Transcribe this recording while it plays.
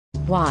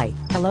Why,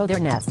 hello there,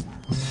 Ness.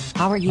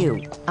 How are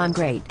you? I'm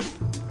great.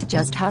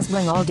 Just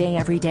hustling all day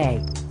every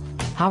day.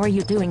 How are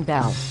you doing,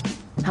 Belle?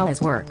 How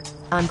is work?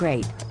 I'm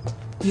great.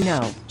 You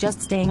know,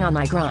 just staying on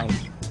my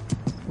grind.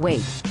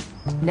 Wait.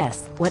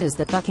 Ness, what is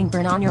the fucking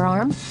burn on your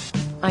arm?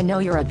 I know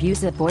your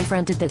abusive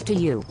boyfriend did this to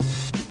you.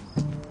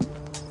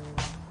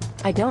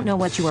 I don't know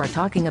what you are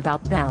talking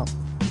about, Belle.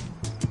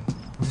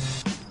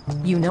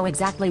 You know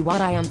exactly what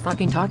I am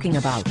fucking talking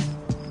about.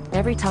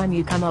 Every time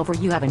you come over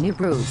you have a new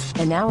bruise,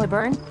 and now a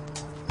burn?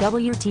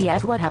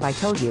 WTF, what have I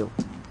told you?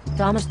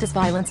 Domestic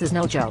violence is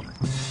no joke.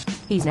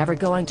 He's never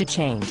going to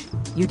change.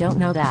 You don't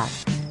know that.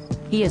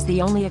 He is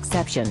the only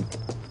exception.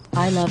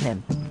 I love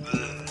him.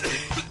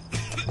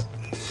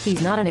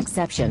 He's not an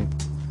exception.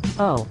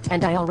 Oh,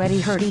 and I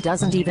already heard he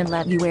doesn't even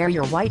let you wear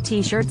your white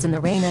t-shirts in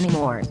the rain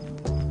anymore.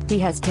 He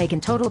has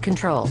taken total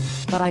control,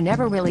 but I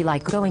never really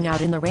liked going out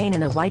in the rain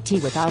in a white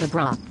tee without a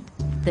bra.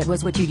 That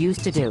was what you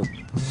used to do.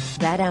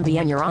 That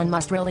Ambien you're on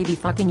must really be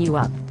fucking you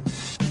up.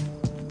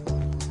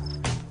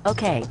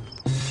 Okay.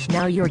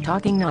 Now you're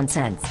talking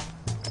nonsense.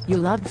 You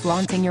loved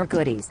flaunting your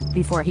goodies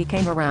before he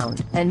came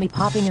around, and me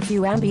popping a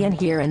few Ambien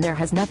here and there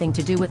has nothing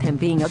to do with him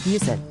being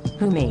abusive.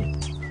 Who, me?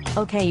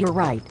 Okay, you're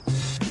right.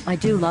 I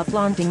do love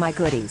flaunting my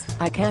goodies.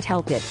 I can't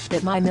help it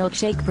that my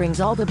milkshake brings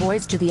all the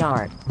boys to the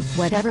yard.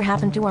 Whatever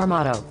happened to our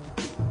motto?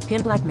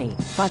 Pimp like me,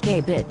 fuck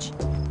a bitch.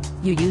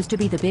 You used to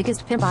be the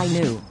biggest pimp I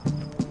knew.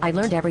 I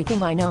learned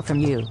everything I know from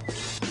you.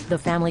 The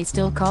family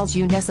still calls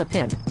you Ness a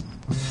pimp.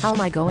 How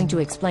am I going to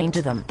explain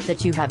to them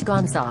that you have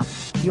gone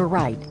soft? You're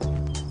right.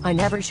 I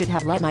never should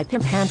have let my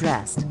pimp hand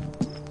rest.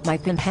 My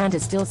pimp hand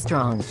is still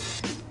strong.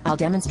 I'll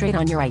demonstrate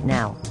on you right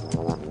now.